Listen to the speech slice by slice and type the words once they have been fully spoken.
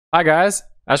Hi guys,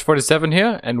 Ash47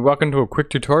 here, and welcome to a quick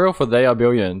tutorial for They Are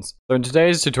Billions. So in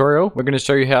today's tutorial, we're going to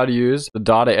show you how to use the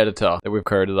data editor that we've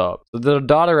coded up. So the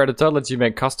data editor lets you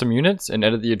make custom units and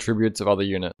edit the attributes of other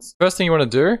units. First thing you want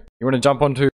to do, you want to jump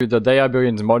onto the They Are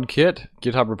Billions mod kit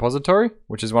GitHub repository,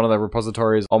 which is one of the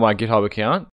repositories on my GitHub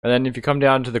account. And then if you come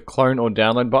down to the clone or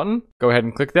download button, go ahead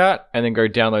and click that, and then go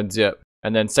download zip.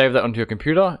 And then save that onto your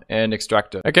computer and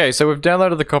extract it. Okay, so we've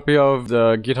downloaded the copy of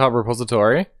the GitHub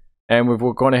repository. And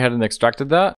we've gone ahead and extracted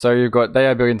that. So you've got They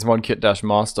Are Billions mod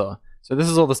kit-master. So this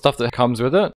is all the stuff that comes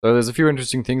with it. So there's a few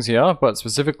interesting things here, but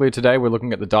specifically today we're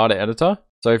looking at the data editor.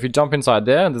 So if you jump inside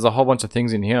there, there's a whole bunch of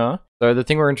things in here. So the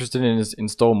thing we're interested in is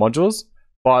install modules.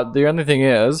 But the only thing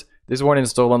is, this won't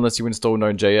install unless you install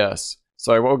Node.js.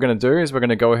 So what we're going to do is we're going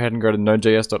to go ahead and go to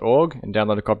nodejs.org and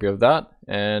download a copy of that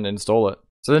and install it.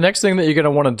 So the next thing that you're going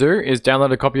to want to do is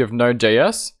download a copy of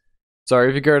Node.js. So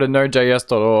if you go to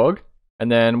nodejs.org, and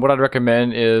then what I'd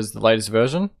recommend is the latest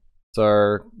version.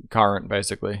 So current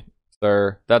basically.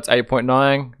 So that's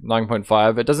 8.9,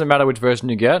 9.5. It doesn't matter which version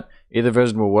you get. Either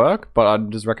version will work, but I'd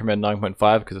just recommend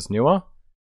 9.5 because it's newer.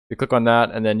 You click on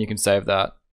that and then you can save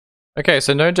that. Okay,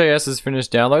 so Node.js is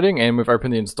finished downloading and we've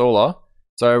opened the installer.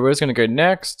 So we're just going to go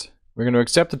next. We're going to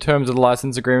accept the terms of the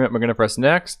license agreement. We're going to press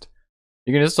next.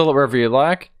 You can install it wherever you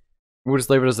like. We'll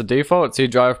just leave it as the default. C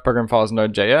drive program files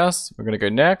Node.js. We're going to go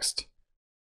next.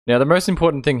 Now the most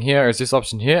important thing here is this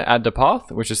option here, add to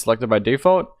path, which is selected by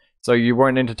default. So you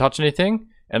won't need to touch anything.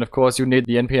 And of course you'll need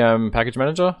the npm package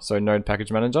manager, so node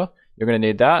package manager. You're going to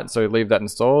need that, so leave that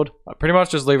installed. Pretty much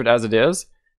just leave it as it is,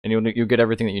 and you'll get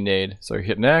everything that you need. So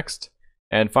hit next,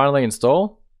 and finally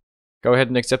install. Go ahead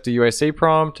and accept the UAC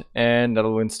prompt, and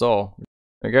that'll install.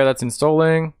 Okay, that's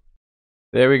installing.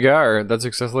 There we go, that's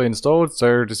successfully installed.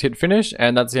 So just hit finish,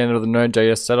 and that's the end of the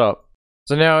Node.js setup.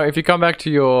 So now if you come back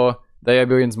to your They Are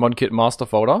Billions mod kit master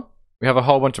folder, we have a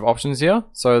whole bunch of options here.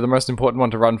 So the most important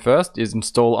one to run first is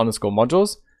install_modules.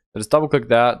 So just double click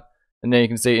that, and then you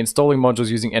can see installing modules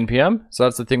using npm. So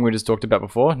that's the thing we just talked about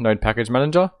before, node package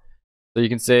manager. So you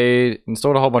can see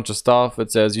installed a whole bunch of stuff.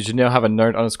 It says you should now have a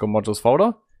node_modules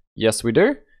folder. Yes, we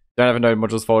do. Don't have a node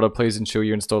modules folder, please ensure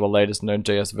you install the latest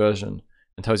Node.js version.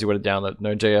 It tells you where to download,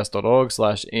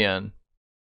 nodejs.org/en.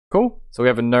 Cool. So we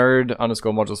have a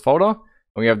node_modules folder, and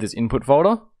we have this input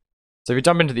folder. So if you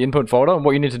jump into the input folder,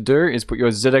 what you need to do is put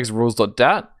your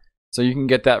ZXRules.Dat. So you can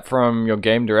get that from your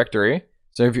game directory.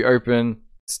 So if you open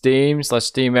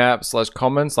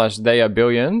steam/steamapp/common/They Are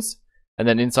Billions, and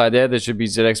then inside there should be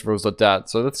ZXRules.Dat.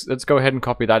 So let's go ahead and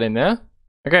copy that in there.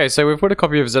 Okay, so we've put a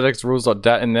copy of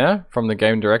ZXRules.Dat in there from the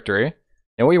game directory.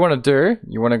 And what you want to do,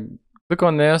 you want to click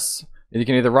on this. You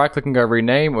can either right click and go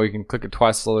rename, or you can click it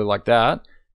twice slowly like that,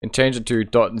 and change it to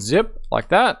 .zip like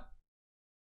that.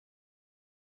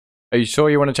 Are you sure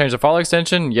you want to change the file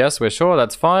extension? Yes, we're sure,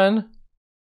 that's fine.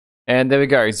 And there we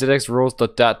go,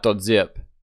 ZXRules.Dat.zip.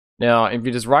 Now, if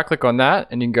you just right click on that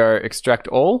and you can go extract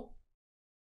all,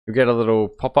 you'll get a little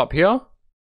pop up here. Are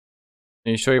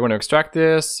you sure you want to extract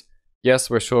this? Yes,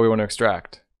 we're sure we want to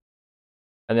extract.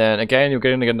 And then again, you're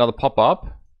going to get another pop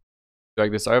up.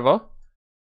 Drag this over.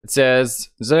 It says,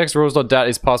 ZXRules.Dat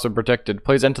is password protected.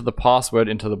 Please enter the password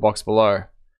into the box below.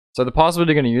 So the password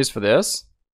you're going to use for this,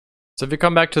 so if you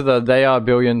come back to the They Are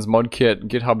Billions mod kit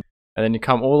GitHub, and then you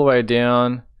come all the way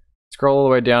down, scroll all the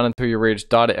way down until you reach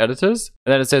data editors,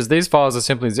 and then it says these files are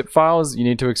simply zip files. You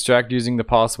need to extract using the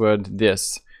password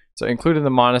this. So including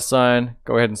the minus sign,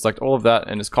 go ahead and select all of that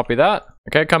and just copy that.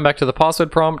 Okay, come back to the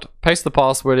password prompt, paste the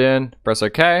password in, press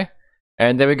OK,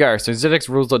 and there we go. So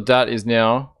ZXRules.Dat is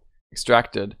now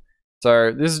extracted.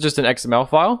 So this is just an XML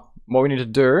file. What we need to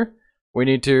do, we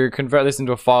need to convert this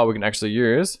into a file we can actually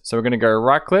use. So we're going to go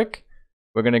right click,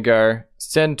 we're going to go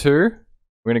send to,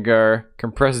 we're going to go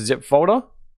compress zip folder,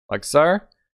 like so.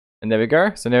 And there we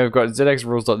go. So now we've got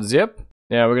ZXRules.zip.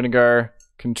 Now we're going to go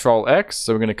Control X.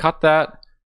 So we're going to cut that.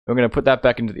 We're going to put that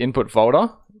back into the input folder.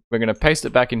 We're going to paste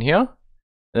it back in here. And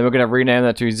then we're going to rename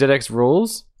that to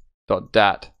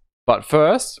ZXRules.Dat. But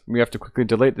first, we have to quickly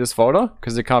delete this folder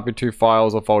because there can't be two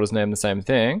files or folders named the same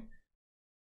thing.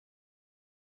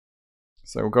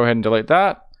 So we'll go ahead and delete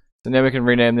that. So now we can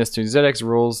rename this to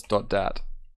ZXRules.Dat.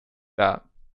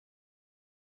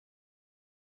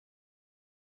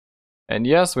 And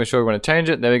yes, we're sure we want to change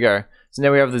it. There we go. So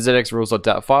now we have the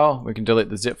ZXRules.Dat file. We can delete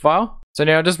the zip file. So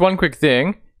now just one quick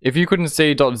thing. If you couldn't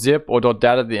see .zip or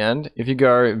 .dat at the end, if you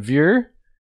go view,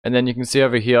 and then you can see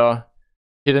over here,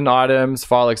 hidden items,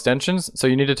 file extensions. So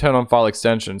you need to turn on file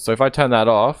extensions. So if I turn that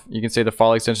off, you can see the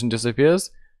file extension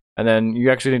disappears. And then you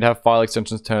actually need to have file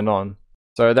extensions turned on.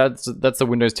 So that's the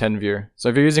Windows 10 view. So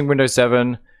if you're using Windows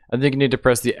 7, I think you need to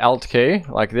press the Alt key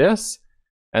like this.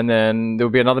 And then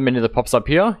there'll be another menu that pops up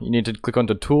here. You need to click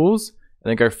onto Tools and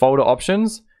then go Folder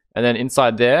Options. And then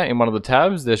inside there, in one of the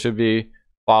tabs, there should be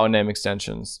File Name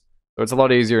Extensions. So it's a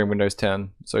lot easier in Windows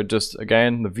 10. So just,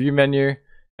 again, the View menu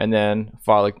and then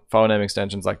File Name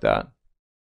Extensions like that.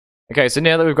 Okay, so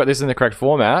now that we've got this in the correct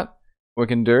format, what we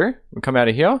can do, we come out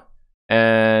of here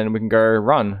and we can go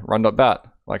run.bat,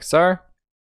 like so.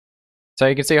 So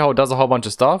you can see how it does a whole bunch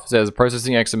of stuff. It says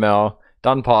processing XML,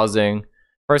 done parsing,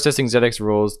 processing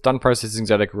ZXRules, done processing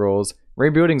ZXRules,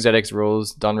 rebuilding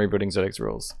ZXRules, done rebuilding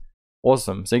ZXRules.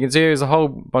 Awesome. So you can see there's a whole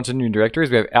bunch of new directories.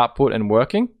 We have output and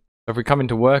working. So if we come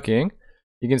into working,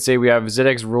 you can see we have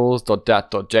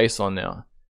ZXRules.Dat.json now.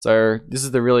 So this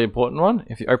is the really important one.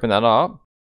 If you open that up.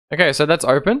 Okay, so that's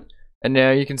open. And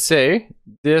now you can see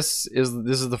this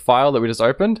is the file that we just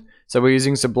opened. So we're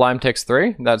using Sublime Text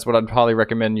 3. That's what I'd highly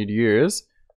recommend you to use.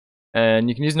 And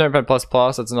you can use Notepad++.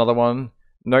 That's another one.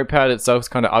 Notepad itself is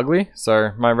kind of ugly,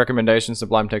 so my recommendation is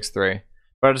Sublime Text 3.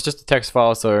 But it's just a text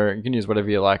file, so you can use whatever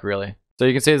you like, really. So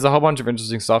you can see there's a whole bunch of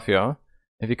interesting stuff here.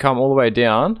 If you come all the way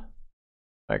down,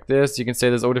 like this, you can see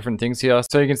there's all different things here.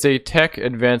 So you can see Tech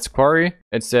Advanced Query.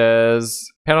 It says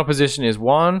panel position is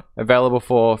 1, available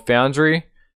for Foundry,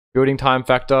 building time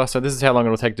factor. So this is how long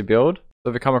it'll take to build.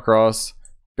 So if you come across,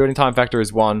 building time factor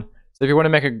is 1. So if you want to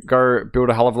make it go build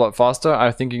a hell of a lot faster,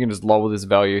 I think you can just lower this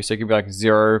value. So it can be like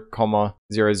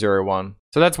 0,001.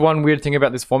 So that's one weird thing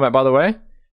about this format, by the way.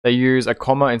 They use a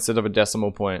comma instead of a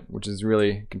decimal point, which is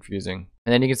really confusing.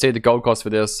 And then you can see the gold cost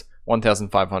for this,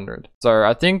 1,500. So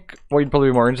I think what you'd probably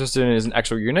be more interested in is an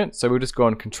actual unit. So we'll just go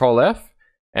on Control F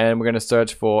and we're going to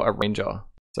search for a ranger.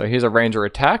 So here's a ranger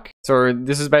attack. So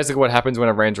this is basically what happens when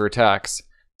a ranger attacks.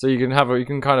 So you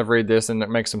can kind of read this and it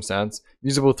makes some sense.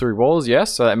 Usable through walls,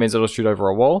 yes. So that means it'll shoot over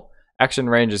a wall. Action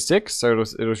range is 6, so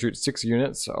it'll shoot 6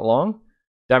 units along.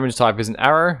 Damage type is an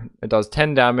arrow. It does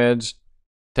 10 damage.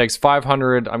 Takes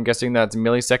 500, I'm guessing that's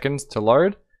milliseconds to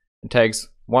load. It takes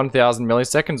 1000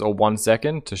 milliseconds or 1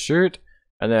 second to shoot.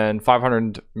 And then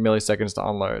 500 milliseconds to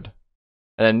unload.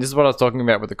 And then this is what I was talking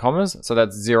about with the commas. So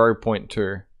that's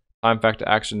 0.2. Time factor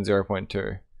action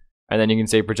 0.2. And then you can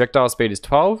see projectile speed is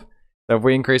 12. So if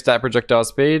we increase that projectile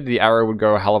speed, the arrow would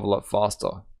go a hell of a lot faster.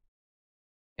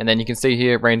 And then you can see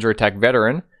here, Ranger Attack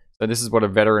Veteran. So this is what a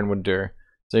veteran would do.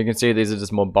 So you can see these are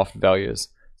just more buffed values.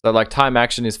 So like time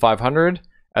action is 500,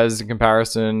 as in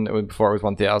comparison, before it was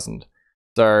 1000.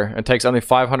 So it takes only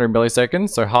 500 milliseconds,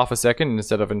 so half a second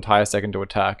instead of an entire second to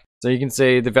attack. So you can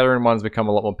see the veteran ones become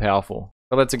a lot more powerful.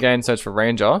 So let's again search for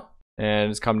Ranger, and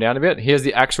just come down a bit. Here's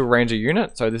the actual Ranger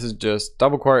unit. So this is just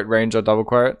double quote, Ranger, double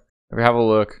quote. If we have a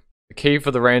look, the key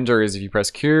for the Ranger is if you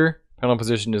press Q, panel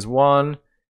position is 1,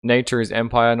 nature is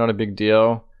Empire, not a big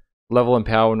deal. Level and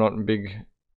power, not a big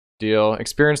deal.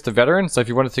 Experience to veteran, so if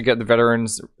you wanted to get the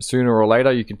veterans sooner or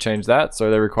later, you could change that. So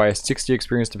they require 60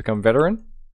 experience to become veteran.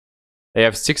 They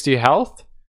have 60 health.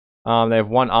 They have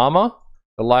 1 armor.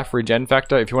 The life regen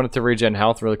factor, if you wanted to regen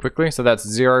health really quickly, so that's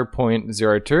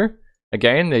 0.02.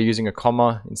 Again, they're using a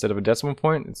comma instead of a decimal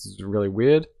point. This is really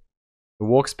weird. The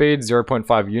walk speed,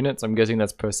 0.5 units. I'm guessing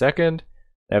that's per second.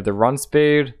 They have the run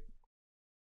speed,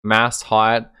 mass,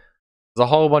 height. There's a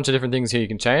whole bunch of different things here you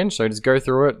can change. So just go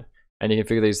through it and you can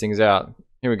figure these things out.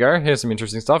 Here we go. Here's some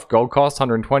interesting stuff. Gold cost,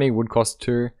 120. Wood cost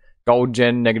 2. Gold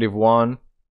gen, -1.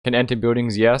 Can enter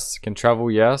buildings, yes. Can travel,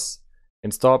 yes.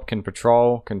 Can stop, can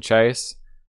patrol, can chase.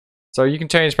 So you can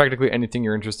change practically anything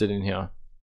you're interested in here.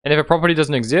 And if a property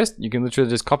doesn't exist, you can literally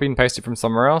just copy and paste it from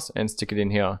somewhere else and stick it in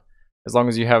here, as long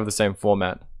as you have the same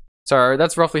format. So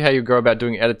that's roughly how you go about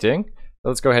doing editing. So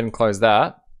let's go ahead and close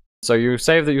that. So you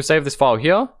save this file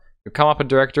here. You'll come up a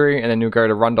directory and then you'll go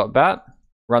to run.bat.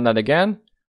 Run that again.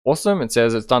 Awesome. It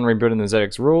says it's done rebuilding the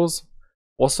ZXRules.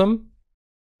 Awesome.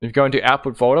 If you go into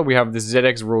output folder, we have this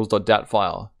ZXRules.Dat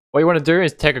file. What you want to do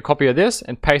is take a copy of this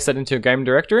and paste that into your game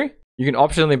directory. You can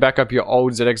optionally back up your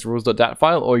old ZXRules.Dat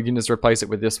file, or you can just replace it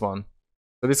with this one.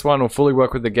 So this one will fully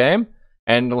work with the game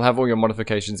and it'll have all your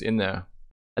modifications in there.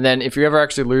 And then if you ever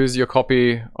actually lose your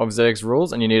copy of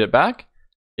ZXRules and you need it back,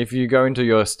 if you go into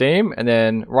your Steam and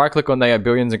then right click on They Are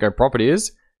Billions and go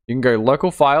Properties, you can go Local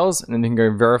Files and then you can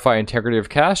go Verify Integrity of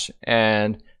Cache,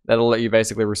 and that'll let you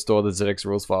basically restore the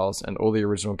ZXRules files and all the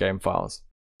original game files.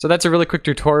 So that's a really quick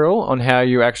tutorial on how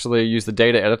you actually use the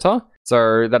data editor.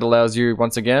 So that allows you,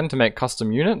 once again, to make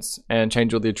custom units and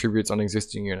change all the attributes on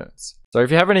existing units. So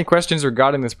if you have any questions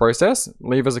regarding this process,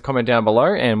 leave us a comment down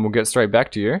below and we'll get straight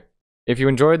back to you. If you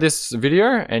enjoyed this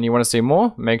video and you want to see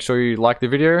more, make sure you like the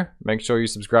video, make sure you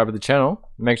subscribe to the channel,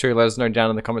 and make sure you let us know down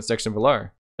in the comment section below.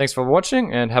 Thanks for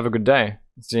watching and have a good day.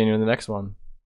 See you in the next one.